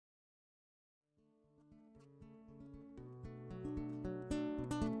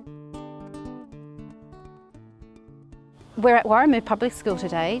We're at Warramoo Public School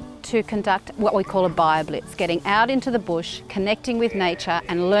today to conduct what we call a Biolblitz, getting out into the bush, connecting with nature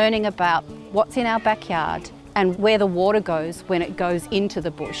and learning about what's in our backyard and where the water goes when it goes into the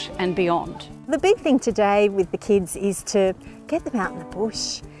bush and beyond. The big thing today with the kids is to get them out in the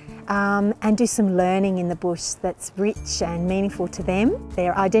bush and do some learning in the bush that's rich and meaningful to them.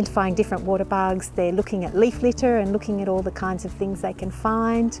 They're identifying different water bugs, they're looking at leaf litter and looking at all the kinds of things they can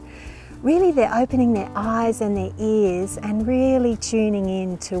find. Really, they're opening their eyes and their ears and really tuning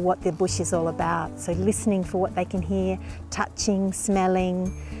in to what the bush is all about. So listening for what they can hear, touching,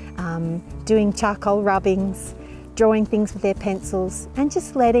 smelling, doing charcoal rubbings, drawing things with their pencils, and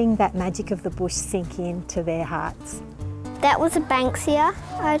just letting that magic of the bush sink into their hearts. That was a Banksia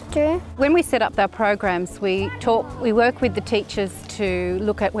I drew. When we set up our programs, we work with the teachers to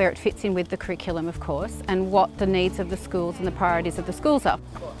look at where it fits in with the curriculum, of course, and what the needs of the schools and the priorities of the schools are.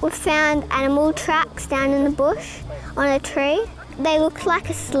 We found animal tracks down in the bush on a tree. They looked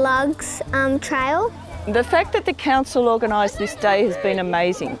like a slug's trail. The fact that the council organised this day has been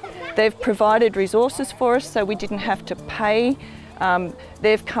amazing. They've provided resources for us so we didn't have to pay.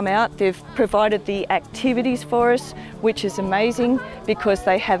 They've come out, they've provided the activities for us, which is amazing because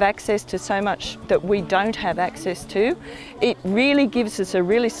they have access to so much that we don't have access to. It really gives us a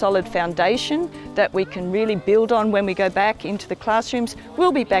really solid foundation that we can really build on when we go back into the classrooms.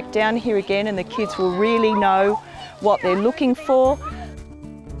 We'll be back down here again and the kids will really know what they're looking for.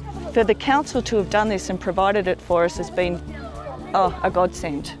 For the council to have done this and provided it for us has been a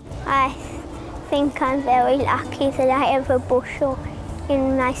godsend. I think I'm very lucky that I have a bushel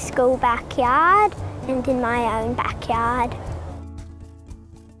in my school backyard and in my own backyard.